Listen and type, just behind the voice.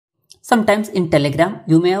Sometimes in Telegram,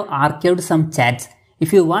 you may have archived some chats.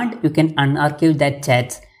 If you want, you can unarchive that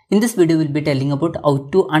chats. In this video, we'll be telling about how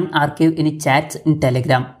to unarchive any chats in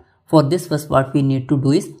Telegram. For this, first what we need to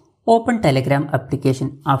do is open Telegram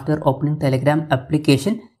application. After opening Telegram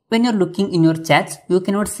application, when you're looking in your chats, you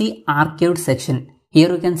cannot see archived section.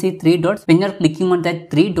 Here you can see 3 dots. When you're clicking on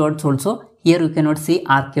that 3 dots also, here you cannot see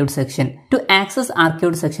archived section. To access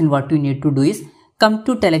archived section, what you need to do is come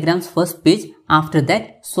to Telegram's first page. After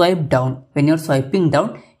that, swipe down. When you're swiping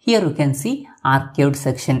down, here you can see archived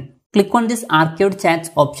section. Click on this archived chats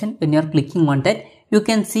option. When you're clicking on that, you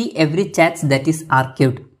can see every chat that is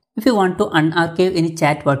archived. If you want to unarchive any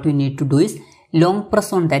chat, what you need to do is long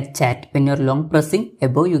press on that chat. When you're long pressing,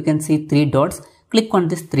 above you can see 3 dots. Click on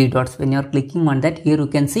these 3 dots. When you're clicking on that, here you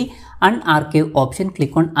can see unarchive option.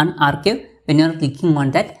 Click on unarchive. When you're clicking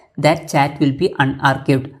on that, that chat will be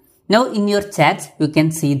unarchived. Now in your chats, you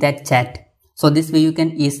can see that chat. So this way you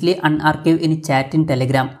can easily unarchive any chat in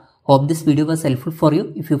Telegram. Hope this video was helpful for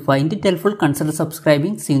you. If you find it helpful, consider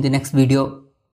subscribing. See you in the next video.